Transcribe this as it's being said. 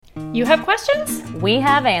You have questions? We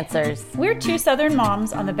have answers. We're two Southern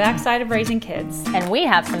moms on the backside of raising kids. And we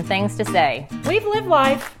have some things to say. We've lived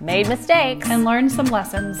life, Made mistakes. and learned some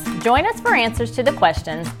lessons. Join us for answers to the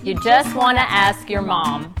questions you just want to ask your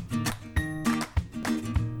mom.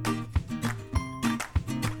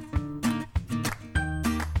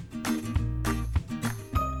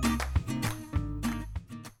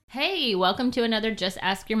 Hey, welcome to another Just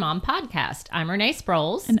Ask Your Mom podcast. I'm Renee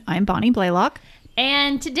Sproles. And I'm Bonnie Blaylock.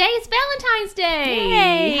 And today is Valentine's Day.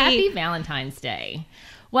 Yay! Happy Valentine's Day.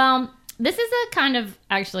 Well, this is a kind of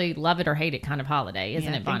actually love it or hate it kind of holiday,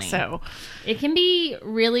 isn't it, Bonnie? I think so. It can be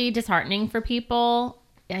really disheartening for people.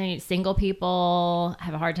 Single people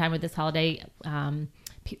have a hard time with this holiday.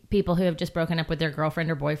 People who have just broken up with their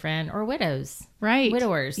girlfriend or boyfriend, or widows. Right.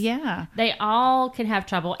 Widowers. Yeah. They all can have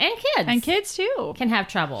trouble. And kids. And kids too. Can have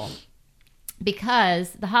trouble.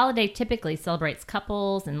 Because the holiday typically celebrates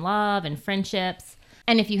couples and love and friendships.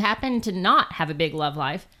 And if you happen to not have a big love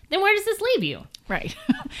life, then where does this leave you? Right.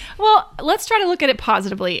 Well, let's try to look at it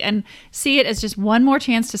positively and see it as just one more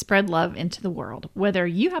chance to spread love into the world, whether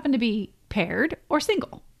you happen to be paired or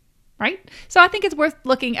single. Right? So I think it's worth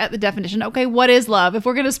looking at the definition. Okay, what is love? If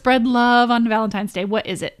we're going to spread love on Valentine's Day, what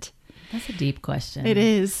is it? That's a deep question. It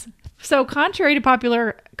is. So contrary to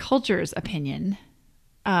popular culture's opinion,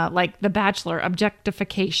 like The Bachelor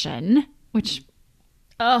objectification, which...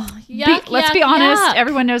 Oh, yuck, let's be honest. Yuck.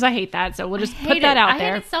 Everyone knows I hate that. So we'll just put that out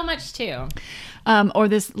there. I hate it so much too. Or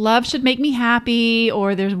this love should make me happy,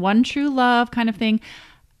 or there's one true love kind of thing.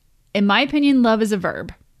 In my opinion, love is a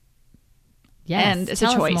verb. Yes. And it's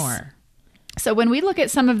Tell a choice. us more. So when we look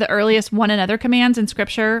at some of the earliest one another commands in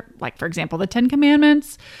scripture, like for example, the 10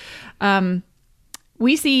 Commandments,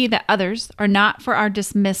 we see that others are not for our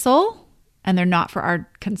dismissal and they're not for our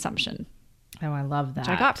consumption. Oh, I love that.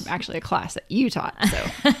 Which I got from actually a class that you taught.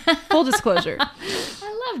 So full disclosure.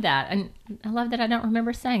 I love that. And I love that I don't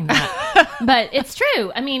remember saying that. But it's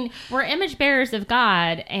true. I mean, we're image bearers of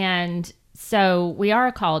God. And so we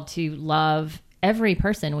are called to love every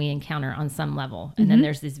person we encounter on some level. And then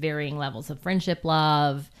there's these varying levels of friendship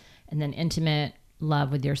love, and then intimate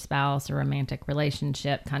love with your spouse or romantic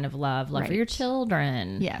relationship kind of love for your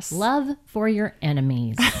children. Yes. Love for your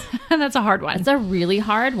enemies. That's a hard one. It's a really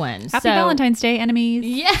hard one. Happy Valentine's Day, enemies.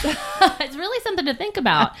 Yeah, it's really something to think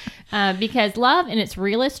about because love in its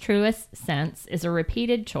realest, truest sense is a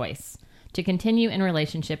repeated choice to continue in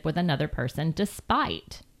relationship with another person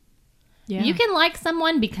despite. Yeah. You can like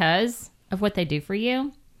someone because of what they do for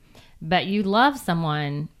you, but you love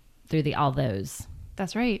someone through the all those.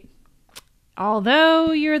 That's right.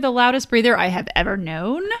 Although you're the loudest breather I have ever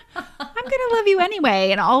known, I'm going to love you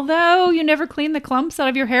anyway. And although you never clean the clumps out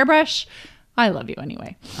of your hairbrush, I love you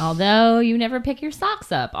anyway. Although you never pick your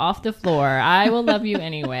socks up off the floor, I will love you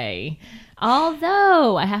anyway.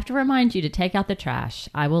 Although I have to remind you to take out the trash,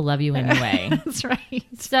 I will love you anyway. That's right.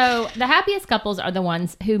 So the happiest couples are the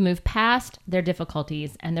ones who move past their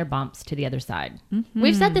difficulties and their bumps to the other side. Mm-hmm.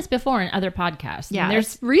 We've said this before in other podcasts. Yeah,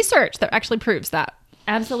 there's research that actually proves that.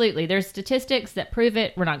 Absolutely. There's statistics that prove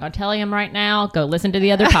it. We're not going to tell you them right now. Go listen to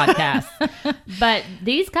the other podcasts. But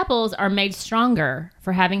these couples are made stronger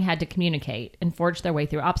for having had to communicate and forge their way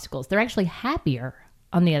through obstacles. They're actually happier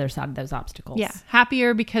on the other side of those obstacles. Yeah,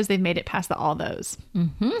 happier because they've made it past the all those.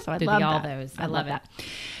 Mm-hmm. So I love the all that. those. I love that.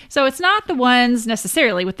 So it's not the ones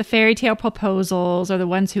necessarily with the fairy tale proposals or the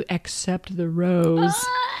ones who accept the rose.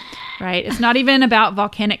 Right? It's not even about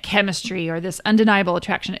volcanic chemistry or this undeniable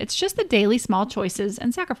attraction. It's just the daily small choices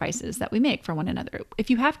and sacrifices that we make for one another. If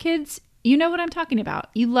you have kids, you know what I'm talking about.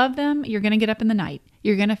 You love them. You're going to get up in the night.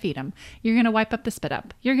 You're going to feed them. You're going to wipe up the spit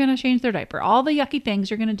up. You're going to change their diaper. All the yucky things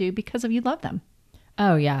you're going to do because of you love them.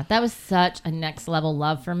 Oh, yeah. That was such a next level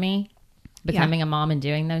love for me, becoming a mom and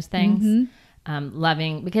doing those things. Mm-hmm.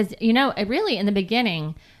 Loving, because, really in the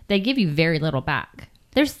beginning, they give you very little back.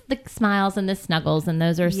 There's the smiles and the snuggles, and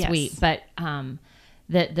those are sweet. But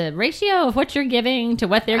the ratio of what you're giving to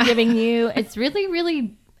what they're giving you, it's really,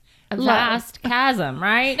 really a vast chasm,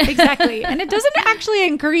 right? Exactly. And it doesn't actually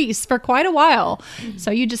increase for quite a while. So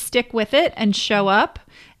you just stick with it and show up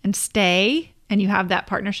and stay, and you have that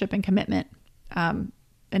partnership and commitment.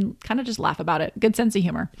 And kind of just laugh about it. Good sense of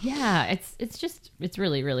humor. Yeah, it's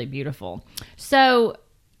really, really beautiful. So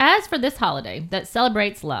as for this holiday that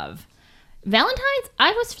celebrates love, Valentine's,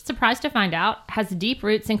 I was surprised to find out, has deep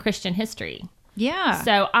roots in Christian history. Yeah.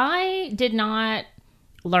 So I did not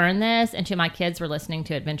learn this until my kids were listening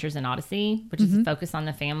to Adventures in Odyssey, which is a focus on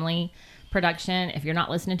the family production. If you're not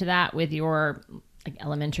listening to that with your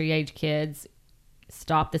elementary age kids,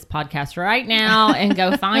 stop this podcast right now and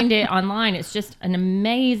go find it online. It's just an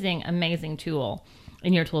amazing, amazing tool.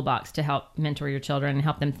 in your toolbox to help mentor your children and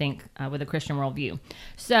help them think with a Christian worldview.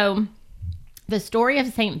 So the story of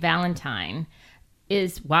Saint Valentine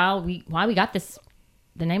is why we got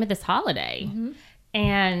the name of this holiday. Mm-hmm.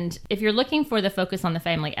 And if you're looking for the Focus on the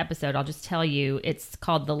Family episode, I'll just tell you it's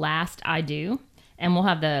called The Last I Do, and we'll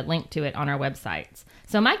have the link to it on our websites.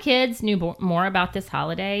 So my kids knew more about this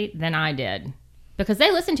holiday than I did because they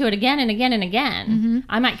listen to it again and again and again. Mm-hmm.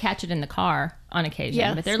 I might catch it in the car on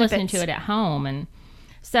occasion, but they're listening to it at home. And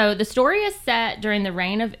so the story is set during the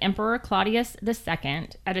reign of Emperor Claudius II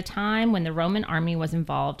at a time when the Roman army was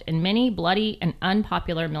involved in many bloody and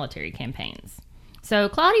unpopular military campaigns. So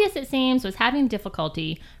Claudius, it seems, was having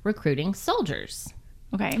difficulty recruiting soldiers.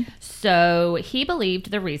 Okay. So he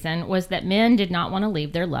believed the reason was that men did not want to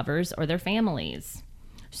leave their lovers or their families.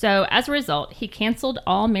 So as a result, he canceled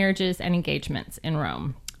all marriages and engagements in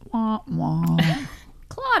Rome. Wah, wah.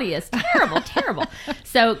 Claudius, terrible.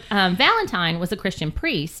 So Valentine was a Christian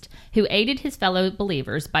priest who aided his fellow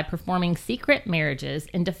believers by performing secret marriages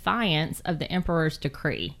in defiance of the emperor's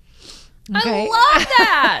decree. Okay. I love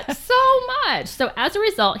that so much. So as a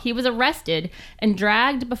result, he was arrested and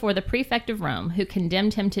dragged before the prefect of Rome, who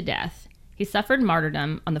condemned him to death. He suffered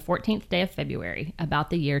martyrdom on the 14th day of February,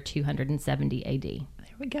 about the year 270 AD.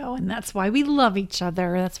 There we go. And that's why we love each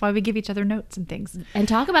other. That's why we give each other notes and things. And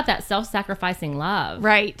talk about that self-sacrificing love.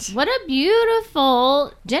 Right. What a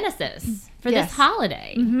beautiful genesis for this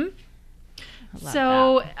holiday. Mm-hmm.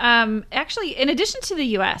 So, actually, in addition to the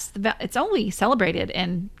U.S., it's only celebrated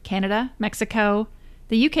in Canada, Mexico,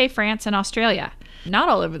 the UK, France, and Australia. Not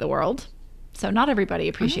all over the world. So not everybody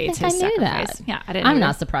appreciates his sacrifice. That. Yeah, I didn't. I'm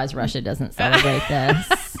not surprised Russia doesn't celebrate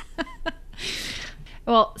this.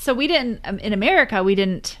 Well, so we didn't, in America, we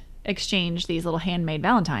didn't exchange these little handmade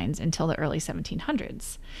Valentines until the early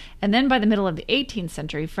 1700s. And then by the middle of the 18th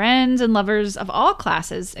century, friends and lovers of all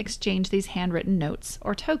classes exchanged these handwritten notes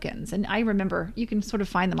or tokens. And I remember, you can sort of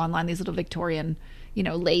find them online, these little Victorian,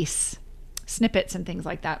 lace snippets and things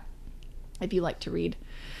like that, if you like to read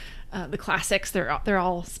the classics. They're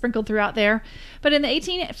all sprinkled throughout there. But in the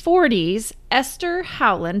 1840s, Esther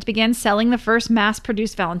Howland began selling the first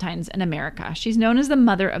mass-produced Valentines in America. She's known as the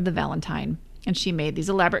mother of the Valentine. And she made these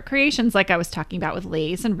elaborate creations like I was talking about with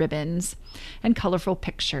lace and ribbons and colorful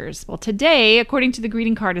pictures. Well, today, according to the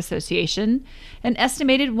Greeting Card Association, an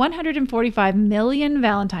estimated 145 million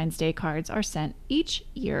Valentine's Day cards are sent each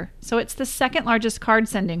year. So it's the second largest card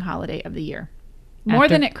sending holiday of the year. More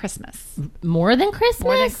than at Christmas. More than Christmas?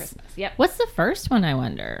 More than Christmas, yep. What's the first one, I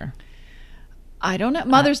wonder? I don't know.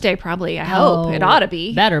 Mother's Day, probably. I hope. It ought to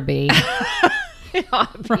be. Better be. It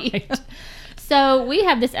ought to be. Right. So we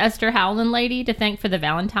have this Esther Howland lady to thank for the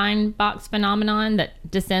Valentine box phenomenon that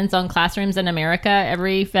descends on classrooms in America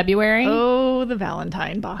every February. Oh, the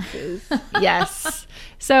Valentine boxes. Yes.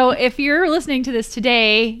 So if you're listening to this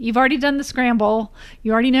today, you've already done the scramble.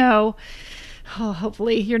 You already know. Oh,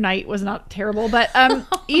 hopefully your night was not terrible. But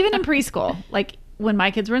even in preschool, like when my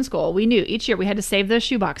kids were in school, we knew each year we had to save those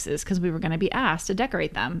shoe boxes because we were going to be asked to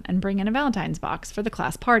decorate them and bring in a Valentine's box for the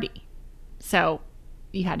class party. So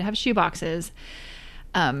you had to have shoe boxes.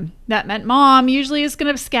 That meant mom usually is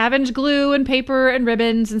going to scavenge glue and paper and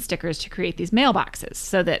ribbons and stickers to create these mailboxes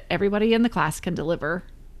so that everybody in the class can deliver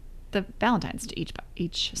the Valentines to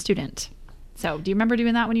each student. So do you remember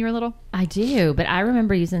doing that when you were little? I do, but I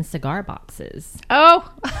remember using cigar boxes.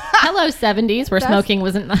 Oh. Hello, 70s, where smoking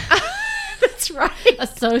wasn't that's right. a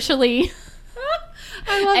socially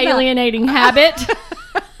alienating habit.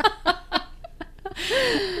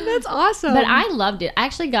 That's awesome. But I loved it. I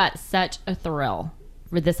actually got such a thrill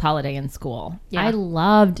with this holiday in school. Yeah. I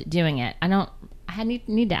loved doing it. I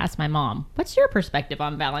need to ask my mom, what's your perspective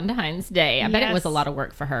on Valentine's Day? I bet it was a lot of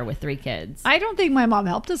work for her with 3 kids. I don't think my mom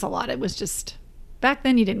helped us a lot. It was just, back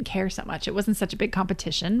then you didn't care so much. It wasn't such a big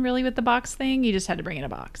competition really with the box thing. You just had to bring in a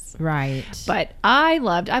box. Right. But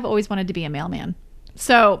I've always wanted to be a mailman.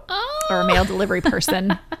 So, or a mail delivery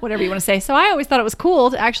person, whatever you want to say. So I always thought it was cool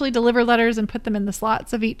to actually deliver letters and put them in the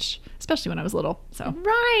slots of each, especially when I was little. So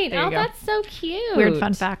right. Oh, that's so cute. Weird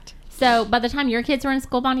fun fact. So by the time your kids were in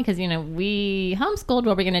school, Bonnie, because we homeschooled, what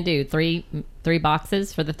were we going to do? Three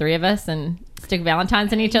boxes for the 3 of us and stick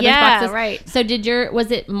Valentines in each other's boxes? Yeah, right. So was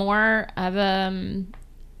it more of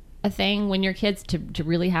a thing when your kids to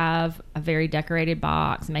really have a very decorated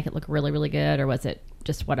box and make it look really, really good, or was it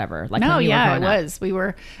just whatever? Like no, yeah, it was. We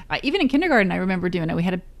were even in kindergarten. I remember doing it. We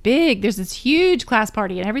had there's this huge class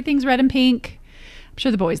party, and everything's red and pink. I'm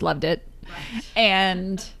sure the boys loved it, right.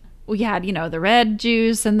 And we had the red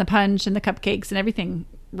juice and the punch and the cupcakes and everything,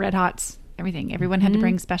 red hots everything. Everyone had to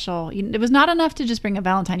bring special. It was not enough to just bring a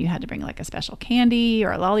Valentine. You had to bring like a special candy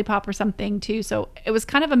or a lollipop or something too. So it was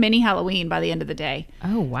kind of a mini Halloween by the end of the day.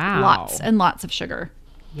 Oh, wow. Lots and lots of sugar.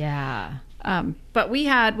 Yeah. But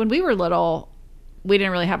when we were little, we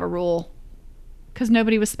didn't really have a rule because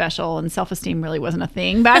nobody was special and self-esteem really wasn't a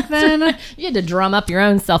thing back then. You had to drum up your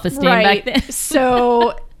own self-esteem back then.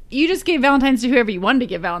 So you just gave Valentines to whoever you wanted to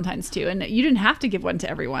give Valentines to, and you didn't have to give one to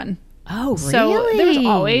everyone. Oh, really? So there was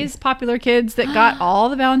always popular kids that got all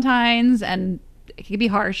the Valentines, and it could be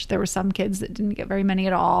harsh. There were some kids that didn't get very many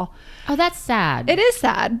at all. Oh, that's sad. It is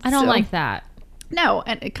sad. I don't like that. No,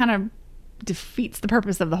 and it kind of defeats the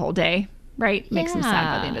purpose of the whole day, right? Makes them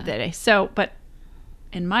sad by the end of the day. So, but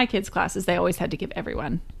in my kids' classes, they always had to give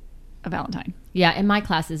everyone a Valentine. Yeah, in my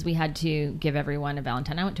classes, we had to give everyone a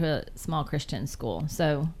Valentine. I went to a small Christian school,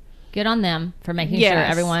 so good on them for making sure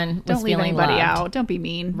everyone was feeling loved. Don't leave anybody out. Don't be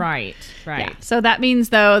mean. Right. Yeah. So that means,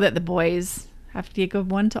 though, that the boys have to give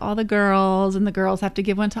one to all the girls, and the girls have to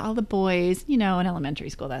give one to all the boys. In elementary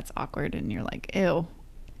school, that's awkward, and you're like, ew,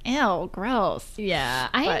 gross. Yeah,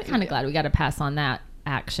 I am kind of glad we got to pass on that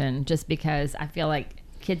action, just because I feel like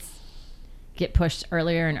kids get pushed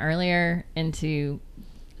earlier and earlier into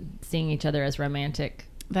seeing each other as romantic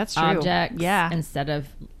objects, instead of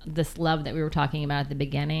this love that we were talking about at the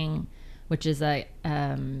beginning, which is a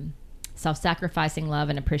self-sacrificing love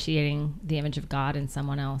and appreciating the image of God in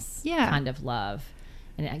someone else kind of love.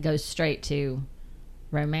 And it goes straight to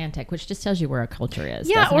romantic, which just tells you where our culture is.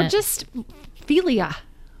 Or just philia,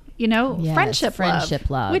 friendship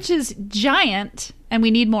love, which is giant and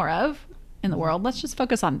we need more of in the world. Let's just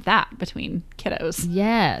focus on that between kiddos.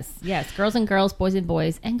 Yes. Girls and girls, boys and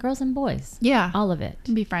boys, and girls and boys. Yeah. All of it.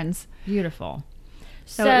 And be friends. Beautiful.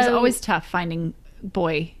 So it was always tough finding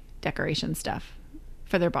boy decoration stuff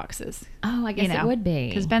for their boxes. Oh, I guess it would be.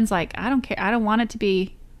 Because Ben's like, I don't care. I don't want it to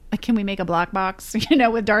be like, can we make a black box,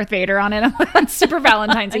 with Darth Vader on it? I'm super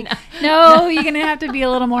Valentine's. No, you're going to have to be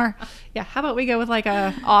a little more. Yeah. How about we go with like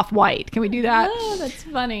a off-white? Can we do that? Oh, that's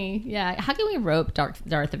funny. Yeah. How can we rope Darth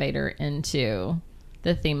Vader into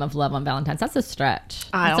the theme of love on Valentine's? That's a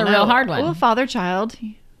stretch. That's a real hard one. Well, father, child,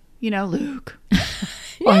 Luke.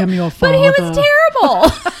 I am your father. But he was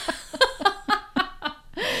terrible.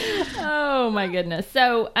 Oh my goodness.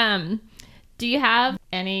 So, do you have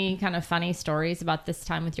any kind of funny stories about this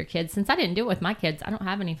time with your kids? Since I didn't do it with my kids, I don't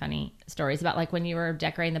have any funny stories about like when you were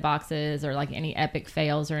decorating the boxes or like any epic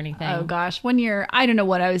fails or anything. Oh gosh. One year, I don't know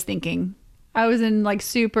what I was thinking. I was in like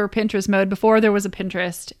super Pinterest mode before there was a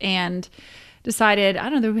Pinterest, and decided,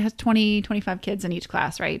 I don't know, we had 20, 25 kids in each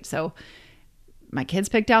class, right? So my kids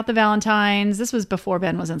picked out the Valentines. This was before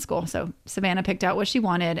Ben was in school. So Savannah picked out what she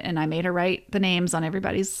wanted, and I made her write the names on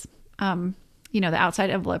everybody's, the outside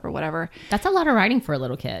envelope or whatever. That's a lot of writing for a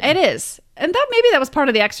little kid. It is. And maybe that was part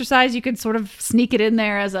of the exercise. You could sort of sneak it in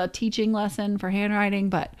there as a teaching lesson for handwriting.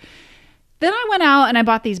 But then I went out and I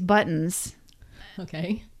bought these buttons.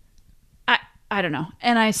 Okay. I don't know.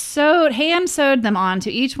 And I hand sewed them onto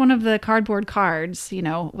each one of the cardboard cards,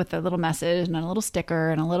 with a little message and a little sticker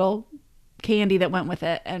and a little candy that went with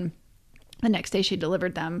it. And the next day she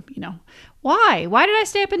delivered them. Why did I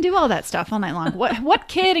stay up and do all that stuff all night long? What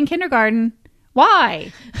kid in kindergarten,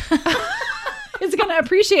 why is going to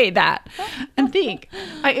appreciate that and think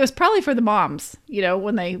it was probably for the moms,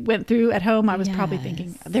 when they went through at home. I was probably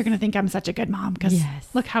thinking they're going to think I'm such a good mom because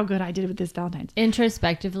look how good I did with this Valentine's.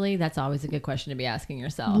 Introspectively, that's always a good question to be asking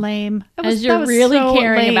yourself. Lame. As you're really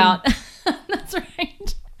caring about. That's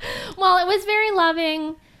right. Well, it was very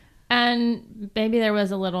loving. And maybe there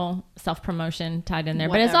was a little self-promotion tied in there.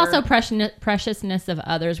 Whatever. But it's also preciousness of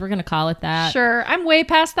others. We're going to call it that. Sure. I'm way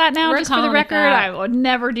past that now, just for the record. I would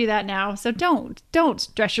never do that now. So don't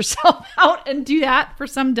stress yourself out and do that for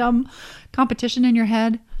some dumb competition in your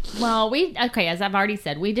head. Well, as I've already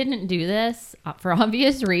said, we didn't do this for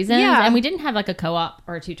obvious reasons. Yeah. And we didn't have like a co-op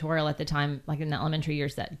or a tutorial at the time, like in the elementary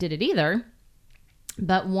years that did it either.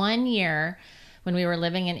 But one year, when we were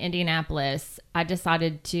living in Indianapolis, I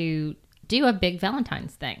decided to do a big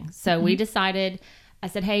Valentine's thing. So we decided, I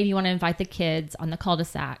said, hey, do you want to invite the kids on the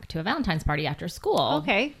cul-de-sac to a Valentine's party after school?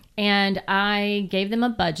 Okay. And I gave them a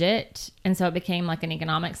budget. And so it became like an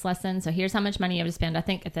economics lesson. So here's how much money you have to spend. I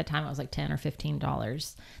think at that time it was like $10 or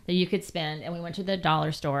 $15 that you could spend. And we went to the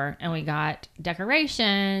dollar store and we got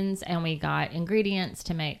decorations and we got ingredients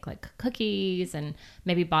to make like cookies and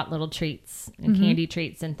maybe bought little treats and candy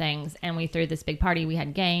treats and things. And we threw this big party. We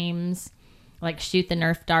had games like shoot the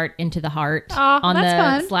Nerf dart into the heart on the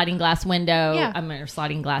fun. sliding glass window, or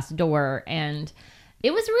sliding glass door. And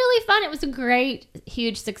it was really fun. It was a great,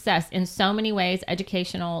 huge success in so many ways.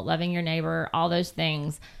 Educational, loving your neighbor, all those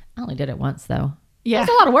things. I only did it once though. Yeah.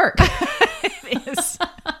 That's a lot of work. It is.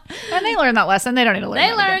 And they learned that lesson. They don't need to learn They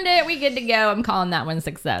that learned again. it. We good to go. I'm calling that one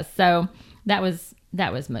success. So that was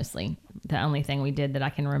mostly the only thing we did that I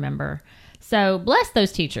can remember. So bless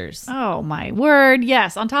those teachers. Oh, my word.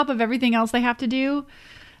 Yes. On top of everything else they have to do,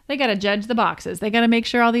 they got to judge the boxes. They got to make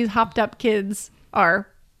sure all these hopped up kids are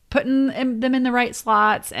putting them in the right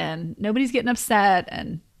slots and nobody's getting upset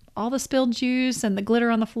and all the spilled juice and the glitter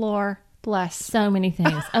on the floor. Bless. So many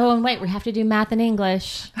things. Oh, and wait, we have to do math and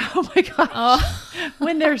English. Oh my gosh. Oh.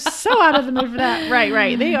 When they're so out of the mood for that.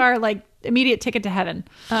 Right. They are like immediate ticket to heaven.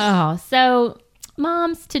 Oh, so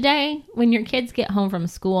moms, today, when your kids get home from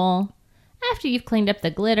school, after you've cleaned up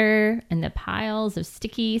the glitter and the piles of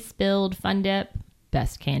sticky, spilled Fun Dip,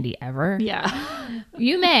 best candy ever. Yeah.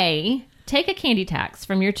 You may take a candy tax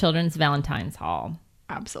from your children's Valentine's haul.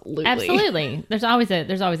 Absolutely. There's always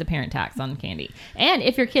a parent tax on candy. And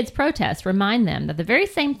if your kids protest, remind them that the very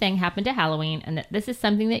same thing happened to Halloween and that this is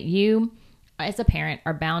something that you, as a parent,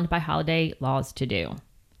 are bound by holiday laws to do.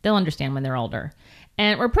 They'll understand when they're older.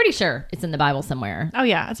 And we're pretty sure it's in the Bible somewhere. Oh,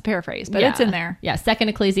 yeah. It's a paraphrase, but Yeah. it's in there. Yeah. 2nd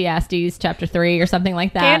Ecclesiastes chapter 3 or something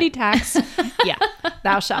like that. Candy tax. Yeah.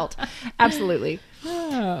 Thou shalt. Absolutely.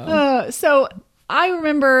 Oh. So I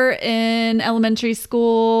remember in elementary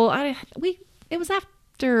school, it was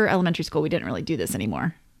after elementary school, we didn't really do this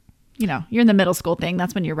anymore. You know, you're in the middle school thing.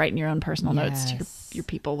 That's when you're writing your own personal notes to your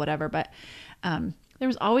people, whatever. But there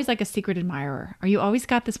was always like a secret admirer, or you always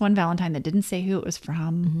got this one Valentine that didn't say who it was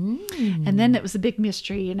from. And then it was a big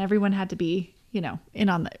mystery and everyone had to be, in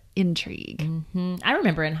on the intrigue. I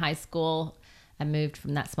remember in high school, I moved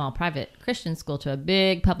from that small private Christian school to a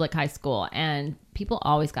big public high school, and people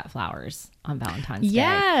always got flowers on Valentine's Day.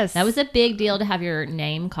 Yes. That was a big deal to have your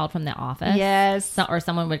name called from the office. Yes. Or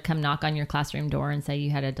someone would come knock on your classroom door and say you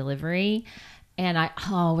had a delivery. And I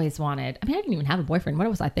always wanted, I didn't even have a boyfriend. What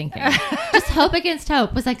was I thinking? Just hope against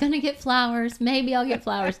hope. Was I going to get flowers? Maybe I'll get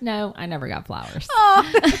flowers. No, I never got flowers.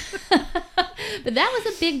 Oh. But that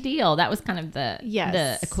was a big deal. That was kind of the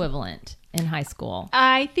Yes. equivalent in high school.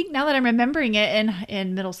 I think now that I'm remembering it,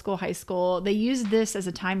 in middle school, high school, they used this as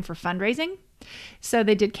a time for fundraising. So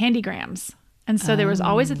they did candygrams. And so there was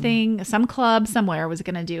always a thing, some club somewhere was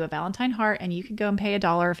going to do a Valentine heart, and you could go and pay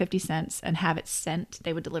 $1.50 and have it sent.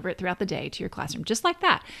 They would deliver it throughout the day to your classroom, just like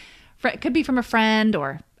that. It could be from a friend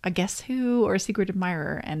or a guess who or a secret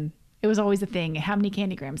admirer. And it was always a thing. How many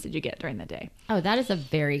candygrams did you get during the day? Oh, that is a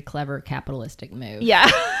very clever capitalistic move. Yeah,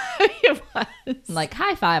 it was. Like,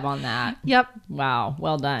 high five on that. Yep. Wow.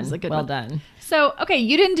 Well done. was a good well one. done. So, okay,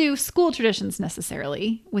 you didn't do school traditions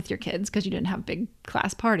necessarily with your kids because you didn't have big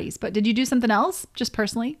class parties, but did you do something else just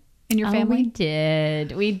personally in your family?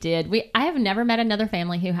 We did. I have never met another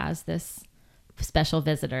family who has this special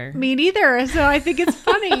visitor. Me neither. So I think it's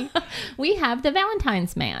funny. We have the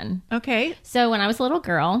Valentine's man. Okay. So when I was a little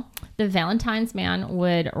girl, the Valentine's man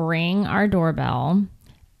would ring our doorbell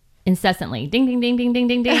incessantly. Ding, ding, ding, ding, ding,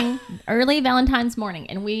 ding, ding. Early Valentine's morning.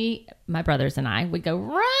 And my brothers and I, would go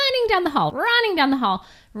running down the hall,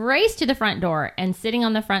 race to the front door. And sitting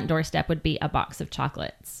on the front doorstep would be a box of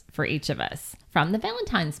chocolates for each of us from the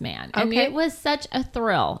Valentine's man. And Okay. it was such a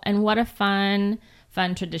thrill. And what a fun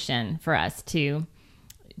tradition for us to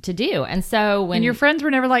do. And so when And your friends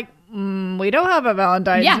were never like, we don't have a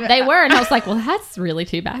Valentine's. yeah, they were. And I was like, well, that's really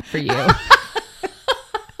too bad for you.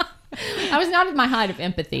 I was not at my height of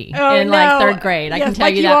empathy in like third grade. I Yes, can tell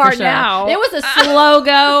like you you that are for sure. now. It was a slow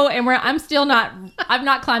go, and I've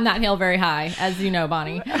not climbed that hill very high, as you know,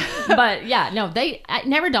 Bonnie. But yeah, no, it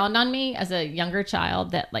never dawned on me as a younger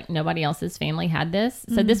child that like nobody else's family had this.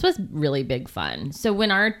 So this was really big fun. So when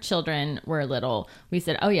our children were little, we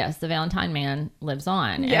said, oh yes, the Valentine man lives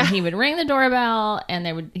on. Yeah. And he would ring the doorbell, and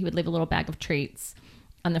he would leave a little bag of treats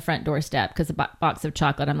on the front doorstep because a box of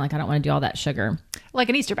chocolate. I'm like, I don't want to do all that sugar. Like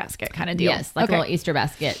an Easter basket kind of deal. Yes, like Okay. a little Easter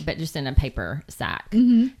basket, but just in a paper sack,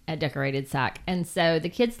 a decorated sack. And so the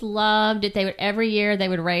kids loved it. Every year they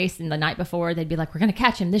would race, and the night before they'd be like, we're going to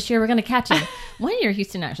catch him. This year we're going to catch him. One year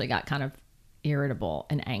Houston actually got kind of irritable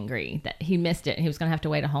and angry that he missed it and he was going to have to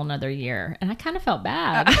wait a whole nother year. And I kind of felt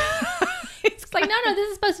bad. It's like, no, this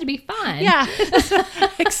is supposed to be fun. Yeah.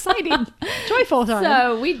 Exciting. Joyful time.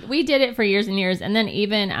 So we did it for years and years. And then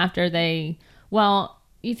even after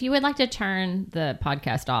if you would like to turn the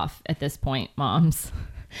podcast off at this point, moms,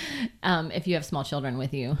 if you have small children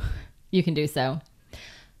with you, you can do so.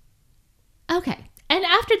 Okay. And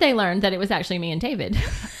after they learned that it was actually me and David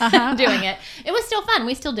doing it, it was still fun.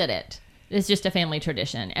 We still did it. It's just a family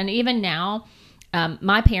tradition. And even now,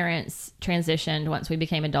 my parents transitioned once we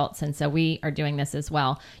became adults. And so we are doing this as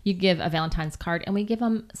well. You give a Valentine's card and we give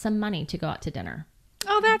them some money to go out to dinner.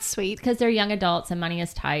 Oh, that's sweet. Because they're young adults and money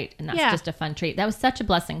is tight, and that's just a fun treat. That was such a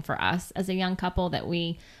blessing for us as a young couple that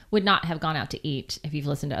we would not have gone out to eat. If you've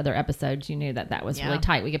listened to other episodes, you knew that was really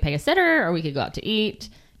tight. We could pay a sitter or we could go out to eat,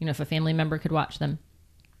 if a family member could watch them.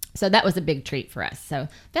 So that was a big treat for us. So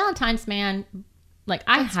Valentine's, man,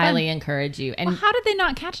 I highly encourage you. And how did they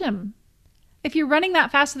not catch him? If you're running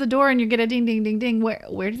that fast to the door and you get a ding, ding, ding, ding,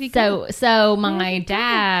 where did he go? So my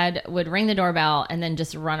dad would ring the doorbell and then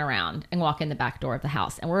just run around and walk in the back door of the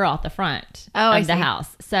house. And we're out the front of the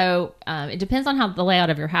house. So it depends on how the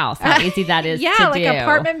layout of your house, how easy that is to do. Like an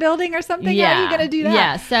apartment building or something. Yeah. How are you going to do that?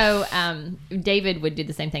 Yeah. So David would do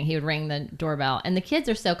the same thing. He would ring the doorbell. And the kids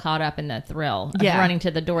are so caught up in the thrill of running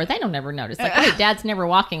to the door. They don't ever notice. Wait, Dad's never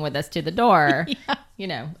walking with us to the door.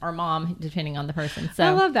 Or mom, depending on the person. So I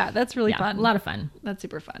love that. That's really fun. A lot of fun. That's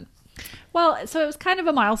super fun. Well, so it was kind of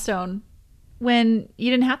a milestone when you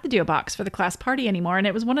didn't have to do a box for the class party anymore. And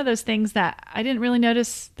it was one of those things that I didn't really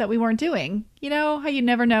notice that we weren't doing. You know how you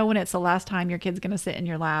never know when it's the last time your kid's going to sit in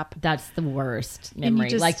your lap. That's the worst memory.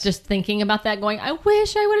 Just thinking about that going, I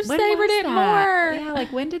wish I would have savored it more.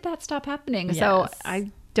 Yeah, when did that stop happening? Yes. So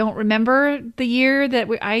I don't remember the year that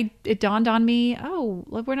it dawned on me,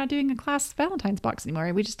 look, we're not doing a class Valentine's box anymore.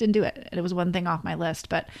 We just didn't do it. It was one thing off my list,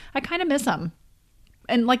 but I kind of miss them.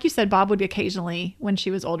 And like you said, Bob would occasionally, when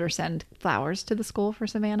she was older, send flowers to the school for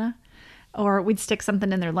Savannah, or we'd stick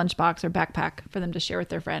something in their lunchbox or backpack for them to share with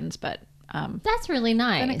their friends. But that's really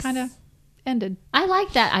nice. Then it kind of ended. I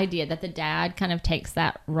like that idea that the dad kind of takes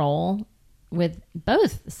that role with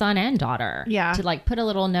both son and daughter. Yeah. To put a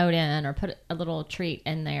little note in or put a little treat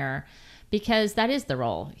in there, because that is the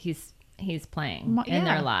role he's playing in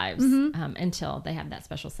their lives until they have that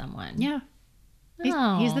special someone. Yeah.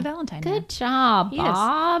 He's the Valentine. Good job,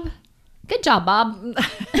 Bob. Good job, Bob.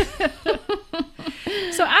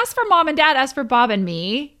 So as for mom and dad, as for Bob and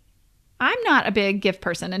me, I'm not a big gift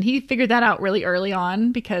person. And he figured that out really early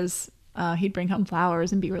on because he'd bring home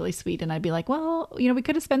flowers and be really sweet. And I'd be like, well, we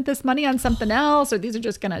could have spent this money on something else, or these are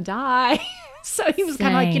just going to die. So he was kind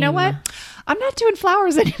of like, you know what? I'm not doing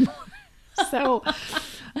flowers anymore. So,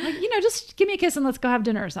 just give me a kiss and let's go have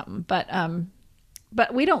dinner or something.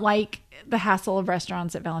 But we don't like the hassle of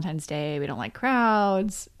restaurants at Valentine's Day. We don't like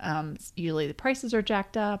crowds. Usually the prices are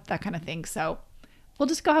jacked up, that kind of thing. So we'll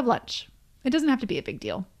just go have lunch. It doesn't have to be a big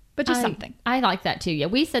deal, but just something. I like that too. Yeah,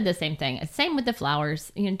 we said the same thing. Same with the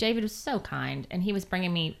flowers. David was so kind, and he was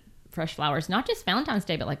bringing me fresh flowers, not just Valentine's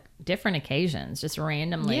Day, but different occasions, just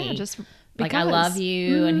randomly. Yeah, just because. I love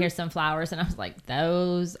you, and here's some flowers. And I was like,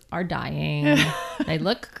 those are dying. They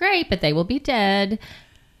look great, but they will be dead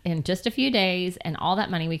in just a few days, and all that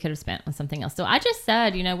money we could have spent on something else. So I just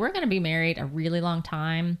said, we're going to be married a really long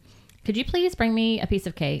time. Could you please bring me a piece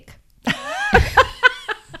of cake?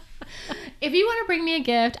 If you want to bring me a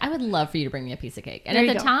gift, I would love for you to bring me a piece of cake. And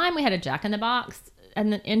at the time, we had a Jack in the Box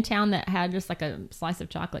in town that had just a slice of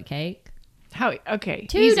chocolate cake. Okay.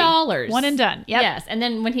 $2. One and done. Yep. Yes. And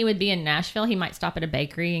then when he would be in Nashville, he might stop at a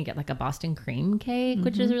bakery and get a Boston cream cake,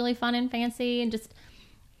 which is really fun and fancy, and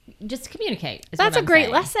just communicate. That's a great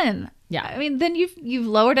lesson. Yeah. I mean, then you've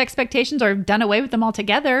lowered expectations or done away with them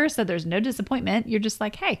altogether. So there's no disappointment. You're just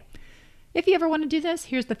like, hey, if you ever want to do this,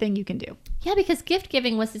 here's the thing you can do. Yeah, because gift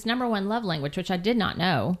giving was his number one love language, which I did not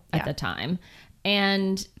know at the time.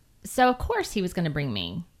 And so, of course, he was going to bring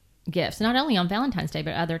me gifts, not only on Valentine's Day,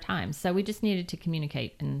 but other times. So we just needed to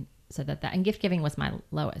communicate. And so and gift giving was my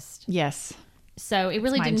lowest. Yes. So it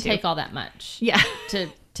really didn't take all that much. Yeah.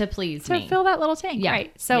 To please me. To fill that little tank. Yeah.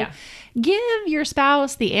 Right. So give your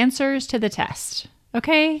spouse the answers to the test.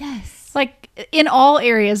 Okay? Yes. In all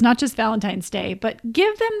areas, not just Valentine's Day, but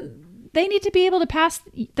they need to be able to pass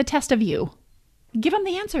the test of you. Give them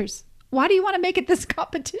the answers. Why do you want to make it this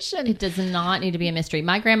competition? It does not need to be a mystery.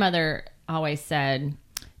 My grandmother always said,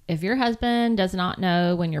 if your husband does not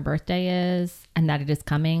know when your birthday is and that it is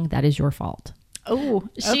coming, that is your fault. Oh,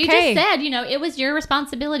 okay. She just said, it was your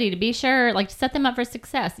responsibility to be sure, to set them up for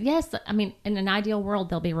success. Yes, I mean, in an ideal world,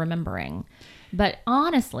 they'll be remembering. But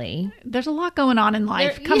honestly, there's a lot going on in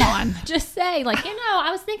life. Come on. Just say, I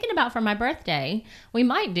was thinking about for my birthday, we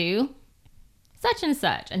might do such and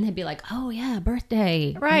such. And they'd be like, oh, yeah,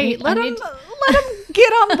 birthday. Right. Let them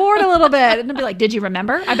get on board a little bit. And they'd be like, did you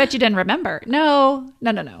remember? I bet you didn't remember. No.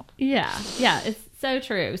 Yeah. Yeah. It's so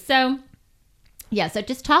true. So, yeah. So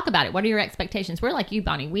just talk about it. What are your expectations? We're like you,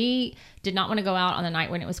 Bonnie. We did not want to go out on the night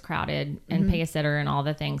when it was crowded and pay a sitter and all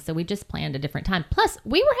the things. So we just planned a different time. Plus,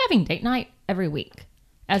 we were having date night every week,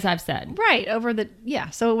 as I've said. Right.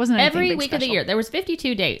 So it wasn't anything every big week special. of the year. There was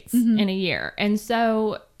 52 dates in a year. And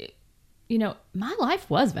so, my life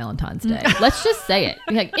was Valentine's Day. Let's just say it.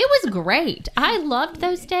 Like, it was great. I loved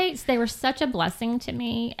those dates. They were such a blessing to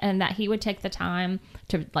me, and that he would take the time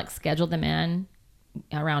to like schedule them in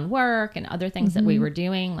around work and other things that we were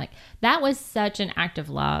doing. Like, that was such an act of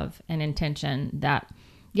love and intention that,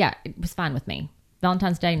 yeah, it was fine with me.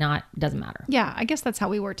 Valentine's Day, doesn't matter. Yeah, I guess that's how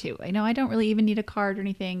we were too. I don't really even need a card or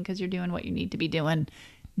anything because you're doing what you need to be doing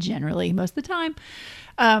generally most of the time.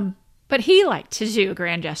 But he liked to do a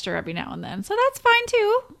grand gesture every now and then. So that's fine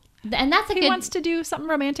too. And he wants to do something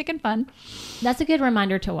romantic and fun. That's a good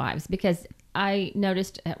reminder to wives, because I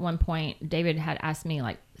noticed at one point David had asked me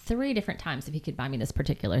like 3 different times if he could buy me this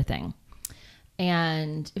particular thing.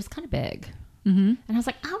 And it was kind of big. And I was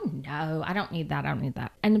like, oh no, I don't need that. I don't need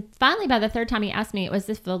that. And finally, by the 3rd time he asked me, it was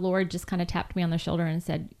as if the Lord just kind of tapped me on the shoulder and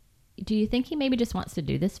said, do you think he maybe just wants to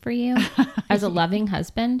do this for you? As a loving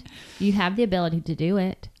husband, you have the ability to do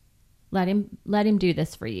it. Let him do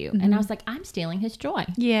this for you. And I was like, I'm stealing his joy.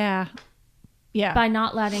 Yeah. Yeah. By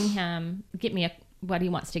not letting him get me what he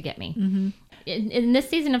wants to get me. In this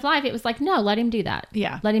season of life, it was like, no, let him do that.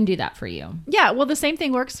 Yeah. Let him do that for you. Yeah. Well, the same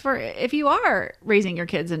thing works for if you are raising your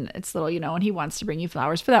kids and it's little, and he wants to bring you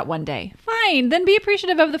flowers for that one day. Fine. Then be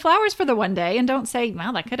appreciative of the flowers for the one day and don't say,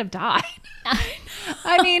 well, that could have died.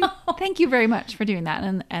 I mean, thank you very much for doing that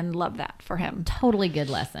and love that for him. Totally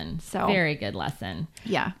good lesson. So very good lesson.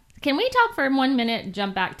 Yeah. Can we talk for 1 minute,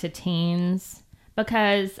 jump back to teens?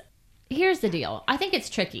 Because here's the deal. I think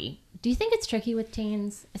it's tricky. Do you think it's tricky with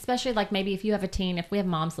teens? Especially like maybe if you have a teen, if we have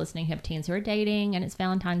moms listening who have teens who are dating and it's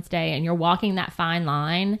Valentine's Day and you're walking that fine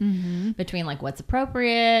line between like what's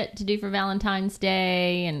appropriate to do for Valentine's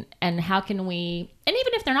Day and how can we, and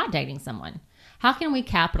even if they're not dating someone, how can we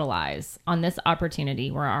capitalize on this opportunity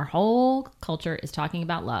where our whole culture is talking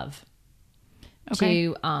about love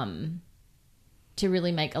to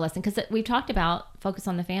really make a lesson? Because we've talked about focus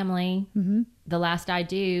on the family, the last I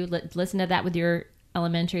do, listen to that with your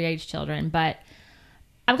elementary age children. But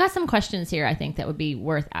I've got some questions here I think that would be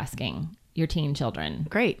worth asking your teen children.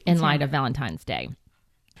 Great. In light of Valentine's Day.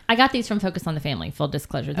 I got these from Focus on the Family, full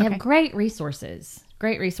disclosure. They have great resources.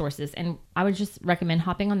 And I would just recommend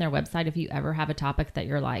hopping on their website if you ever have a topic that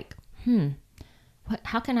you're like,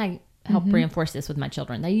 how can I help reinforce this with my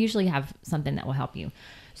children? They usually have something that will help you.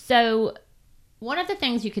 So one of the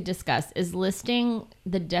things you could discuss is listing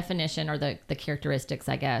the definition or the characteristics,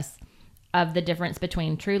 I guess, of the difference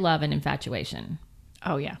between true love and infatuation.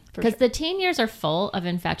 Oh, yeah. Because the teen years are full of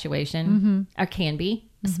infatuation, or can be,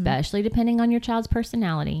 especially depending on your child's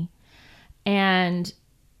personality. And,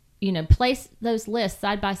 place those lists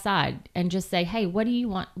side by side and just say, hey, what do you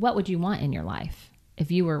want? What would you want in your life if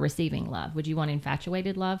you were receiving love? Would you want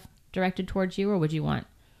infatuated love directed towards you, or would you want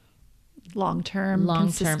long-term,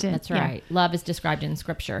 consistent? That's right. Yeah. Love is described in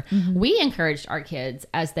scripture. We encouraged our kids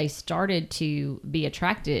as they started to be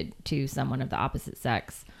attracted to someone of the opposite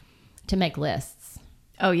sex to make lists.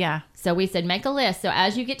 Oh, yeah. So we said, make a list. So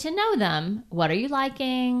as you get to know them, what are you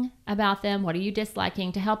liking about them? What are you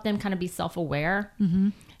disliking, to help them kind of be self-aware?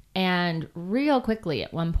 And real quickly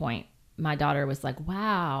at one point, my daughter was like,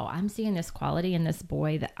 wow, I'm seeing this quality in this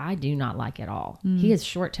boy that I do not like at all. He is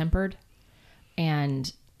short-tempered,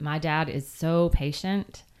 and my dad is so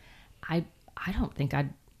patient. I don't think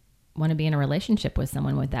I'd want to be in a relationship with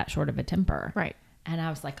someone with that short of a temper. Right. And I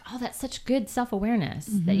was like, oh, that's such good self-awareness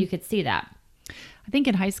that you could see that. I think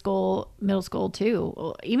in high school, middle school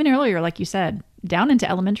too, even earlier, like you said, down into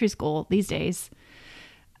elementary school these days,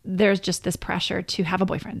 there's just this pressure to have a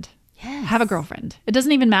boyfriend, have a girlfriend. It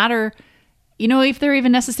doesn't even matter, if they're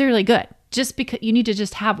even necessarily good, just because you need to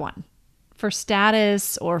just have one for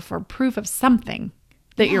status or for proof of something.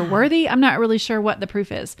 That you're worthy. I'm not really sure what the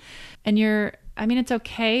proof is. And it's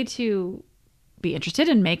okay to be interested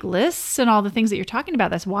and make lists and all the things that you're talking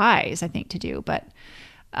about. That's wise, I think, to do. But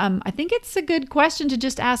I think it's a good question to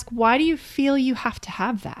just ask, why do you feel you have to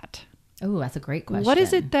have that? Oh, that's a great question. What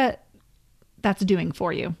is it that's doing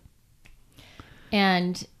for you?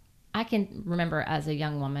 And I can remember as a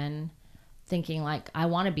young woman thinking like, I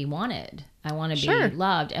want to be wanted. I want to be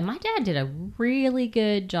loved. And my dad did a really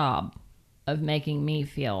good job of making me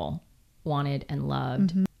feel wanted and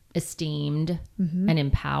loved, esteemed and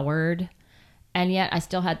empowered. And yet I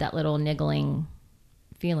still had that little niggling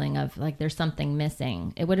feeling of like, there's something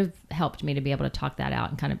missing. It would have helped me to be able to talk that out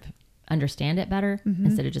and kind of understand it better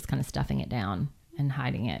instead of just kind of stuffing it down and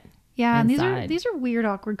hiding it. Yeah. inside. And these are weird,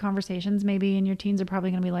 awkward conversations maybe, and your teens are probably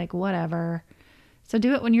going to be like, whatever. So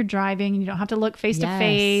do it when you're driving and you don't have to look face to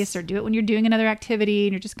face, or do it when you're doing another activity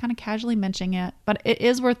and you're just kind of casually mentioning it. But it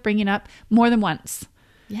is worth bringing up more than once.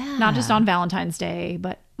 Yeah. Not just on Valentine's Day,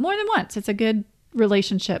 but more than once. It's a good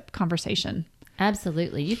relationship conversation.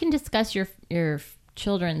 Absolutely. You can discuss your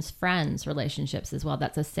children's friends' relationships as well.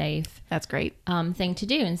 That's a safe That's great. thing to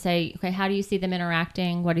do, and say, okay, how do you see them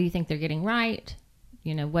interacting? What do you think they're getting right?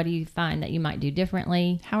 What do you find that you might do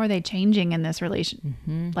differently? How are they changing in this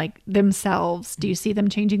relation? Like themselves? Do you see them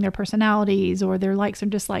changing their personalities or their likes or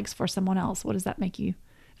dislikes for someone else? What does that make you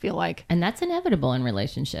feel like? And that's inevitable in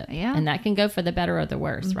relationship. Yeah. And that can go for the better or the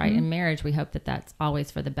worse, right? In marriage, we hope that that's always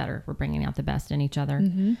for the better. We're bringing out the best in each other.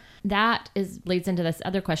 That leads into this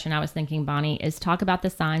other question I was thinking, Bonnie, is talk about the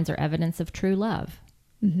signs or evidence of true love.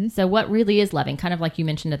 So what really is loving? Kind of like you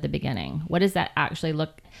mentioned at the beginning. What does that actually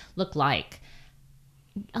look like?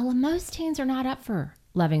 Most teens are not up for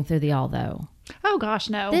loving through the all, though. Oh gosh,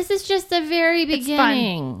 no. This is just the very beginning.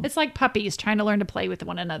 It's fun. It's like puppies trying to learn to play with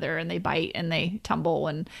one another, and they bite and they tumble,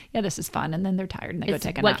 and this is fun. And then they're tired and they go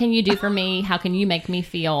take a nap. What can you do for me? How can you make me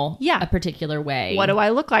feel a particular way? What do I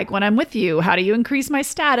look like when I'm with you? How do you increase my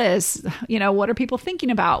status? What are people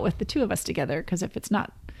thinking about with the two of us together? Because if it's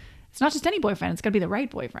not just any boyfriend, it's got to be the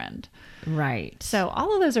right boyfriend. Right. So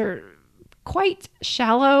all of those are quite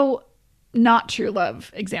shallow, not true love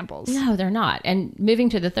examples. No, they're not. And moving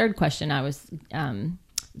to the third question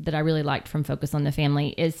that I really liked from Focus on the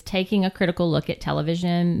Family is taking a critical look at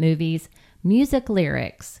television, movies, music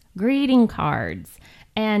lyrics, greeting cards,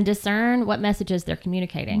 and discern what messages they're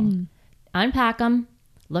communicating. Unpack them,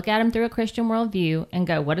 look at them through a Christian worldview, and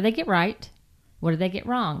go, what do they get right? What do they get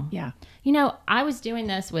wrong? Yeah. I was doing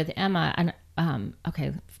this with Emma, and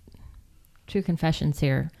okay, true confessions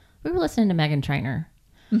here. We were listening to Meghan Trainor.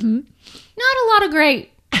 Not a lot of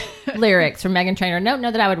great lyrics from Meghan Trainor. Don't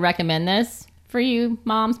know that I would recommend this for you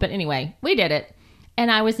moms, but anyway, we did it. And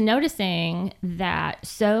I was noticing that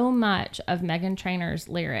so much of Meghan Trainor's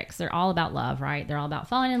lyrics, they're all about love, right? They're all about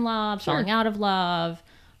falling in love, falling out of love,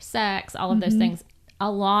 sex, all of those things. A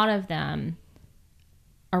lot of them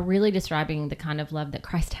are really describing the kind of love that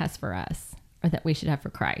Christ has for us, or that we should have for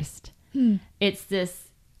Christ. It's this,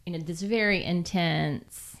 this very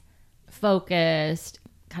intense, focused,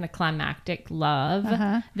 kind of climactic love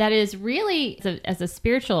that is really as a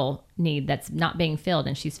spiritual need that's not being filled,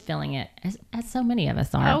 and she's filling it as so many of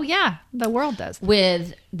us are. Oh yeah, the world does,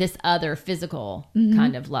 with this other physical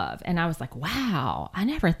kind of love. And I was like, wow, I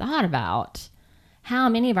never thought about how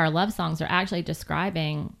many of our love songs are actually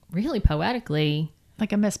describing really poetically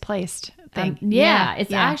like a misplaced thing.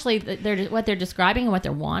 It's actually what they're describing and what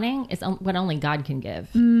they're wanting is what only God can give.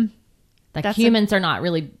 Humans are not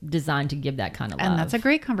really designed to give that kind of love. And that's a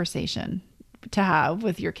great conversation to have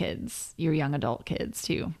with your kids, your young adult kids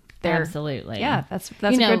too. Absolutely. Yeah, that's a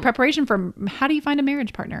good preparation for how do you find a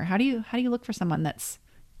marriage partner? How do you look for someone that's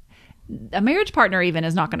a marriage partner even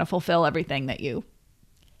is not going to fulfill everything that you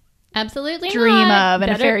dream of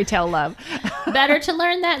and a fairy tale love. Better to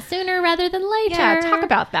learn that sooner rather than later. Yeah, talk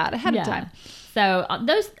about that ahead of time. So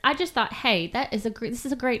I just thought, hey, this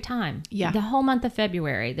is a great time. Yeah. The whole month of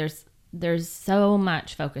February, there's so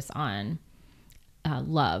much focus on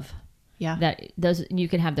love. Yeah. That you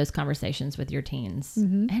can have those conversations with your teens.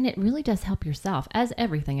 And it really does help yourself, as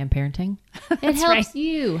everything in parenting. It helps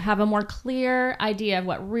you have a more clear idea of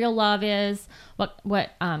what real love is,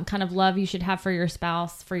 what kind of love you should have for your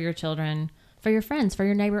spouse, for your children, for your friends, for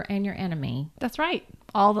your neighbor and your enemy. That's right.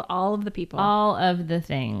 All of the people. All of the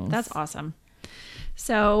things. That's awesome.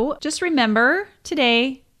 So just remember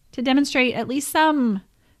today to demonstrate at least some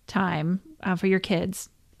time for your kids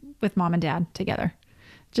with mom and dad together.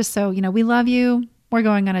 Just so, we love you. We're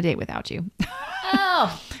going on a date without you.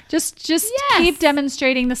 Oh, just keep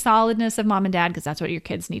demonstrating the solidness of mom and dad, because that's what your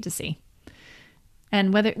kids need to see.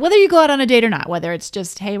 And whether you go out on a date or not, whether it's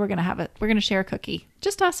just, hey, we're going to share a cookie,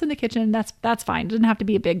 just us in the kitchen. That's fine. It doesn't have to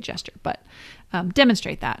be a big gesture, but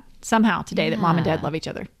demonstrate that somehow today that mom and dad love each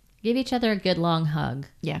other. Give each other a good long hug.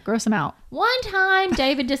 Yeah, gross them out. One time,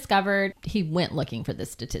 David discovered, he went looking for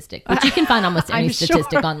this statistic, which you can find almost any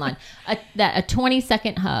statistic online, that a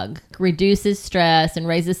 20-second hug reduces stress and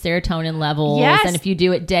raises serotonin levels. Yes. And if you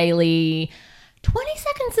do it daily, 20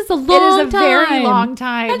 seconds is a long time. It is a very long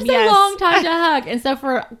time. That's a long time to hug. And so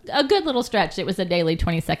for a good little stretch, it was a daily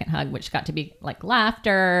 20-second hug, which got to be like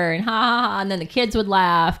laughter and ha ha ha. And then the kids would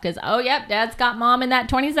laugh because, oh, yep, dad's got mom in that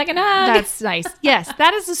 20-second hug. That's nice. Yes,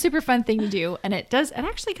 that is a super fun thing to do. And it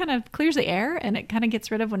actually kind of clears the air, and it kind of gets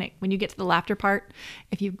rid of when you get to the laughter part.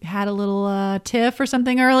 If you had a little tiff or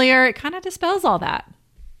something earlier, it kind of dispels all that.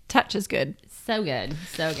 Touch is good. So good.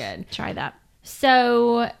 So good. Try that.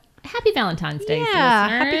 So happy Valentine's Day,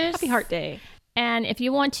 listeners. Happy Heart Day. And if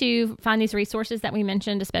you want to find these resources that we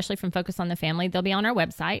mentioned, especially from Focus on the Family, they'll be on our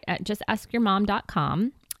website at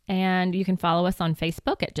justaskyourmom.com. And you can follow us on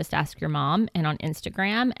Facebook at Just Ask Your Mom and on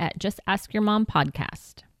Instagram at Just Ask Your Mom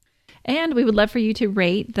Podcast. And we would love for you to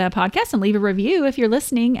rate the podcast and leave a review if you're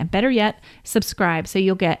listening. And better yet, subscribe so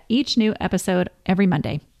you'll get each new episode every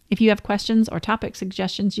Monday. If you have questions or topic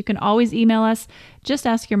suggestions, you can always email us,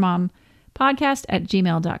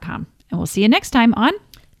 justaskyourmompodcast@gmail.com. And we'll see you next time on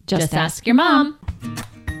Just Ask Your Mom.